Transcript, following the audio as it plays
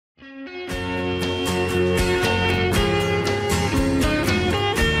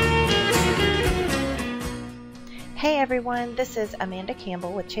everyone, this is Amanda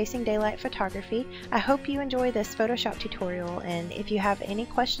Campbell with Chasing Daylight Photography. I hope you enjoy this Photoshop tutorial, and if you have any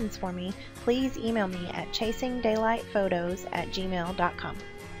questions for me, please email me at chasingdaylightphotos@gmail.com.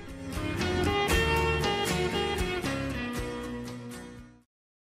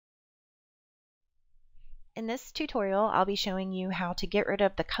 In this tutorial, I'll be showing you how to get rid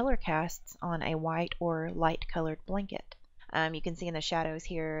of the color casts on a white or light colored blanket. You can see in the shadows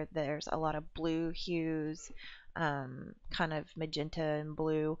here, there's a lot of blue hues, kind of magenta and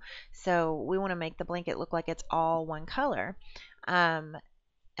blue. So we want to make the blanket look like it's all one color, and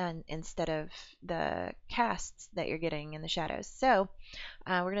instead of the casts that you're getting in the shadows. So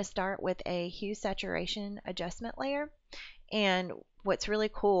we're going to start with a hue saturation adjustment layer. And what's really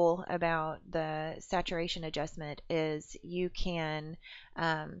cool about the saturation adjustment is you can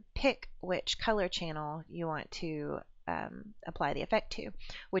pick which color channel you want to apply the effect to,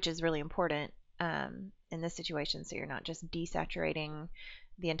 which is really important in this situation, so you're not just desaturating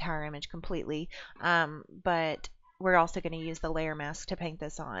the entire image completely, but we're also going to use the layer mask to paint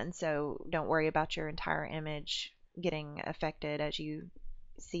this on, so don't worry about your entire image getting affected as you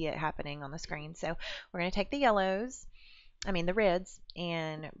see it happening on the screen. So we're going to take the reds,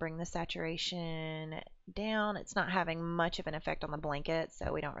 and bring the saturation down. It's not having much of an effect on the blanket,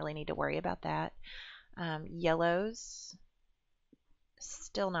 so we don't really need to worry about that. Yellows,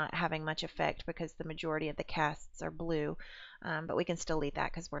 still not having much effect because the majority of the casts are blue, but we can still leave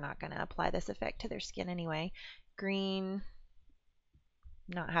that because we're not going to apply this effect to their skin anyway. Green,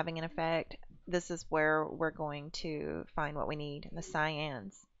 not having an effect. This is where we're going to find what we need, the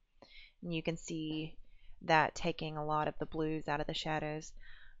cyans. And you can see that taking a lot of the blues out of the shadows,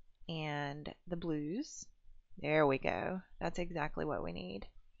 and the blues, there we go, that's exactly what we need,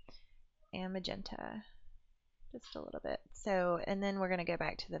 and magenta just a little bit. So, and then we're going to go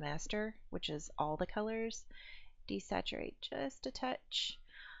back to the master, which is all the colors, desaturate just a touch.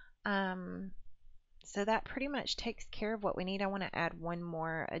 So that pretty much takes care of what we need. I want to add one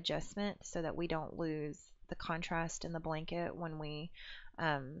more adjustment so that we don't lose the contrast in the blanket when we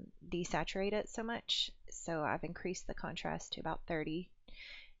desaturate it so much. So I've increased the contrast to about 30,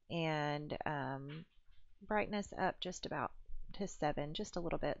 and brightness up just about to 7, just a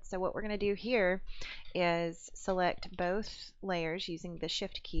little bit. So what we're going to do here is select both layers using the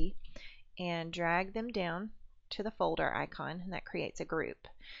shift key and drag them down to the folder icon, and that creates a group.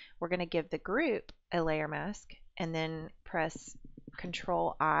 We're going to give the group a layer mask, and then press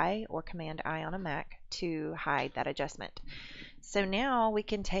Control I or Command I on a Mac to hide that adjustment. So now we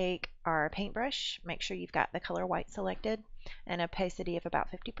can take our paintbrush, make sure you've got the color white selected, and opacity of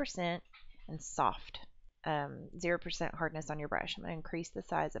about 50%, and soft, 0% hardness on your brush. I'm going to increase the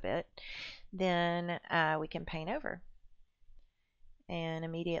size of it. Then we can paint over, and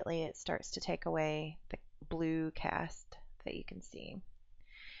immediately it starts to take away the blue cast that you can see.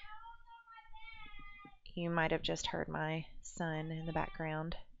 You might have just heard my son in the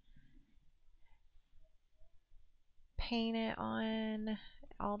background. Paint it on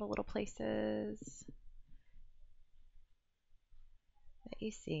all the little places that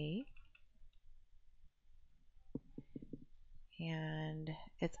you see. And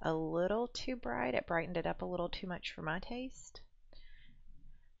it's a little too bright. It brightened it up a little too much for my taste.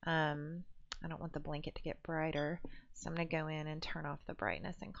 I don't want the blanket to get brighter, so I'm going to go in and turn off the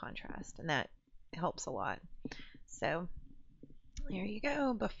brightness and contrast, and that helps a lot. So there you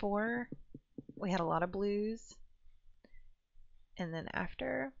go. Before, we had a lot of blues, and then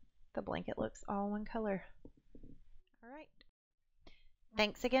after, the blanket looks all one color. All right.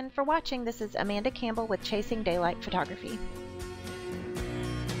 Thanks again for watching. This is Amanda Campbell with Chasing Daylight Photography.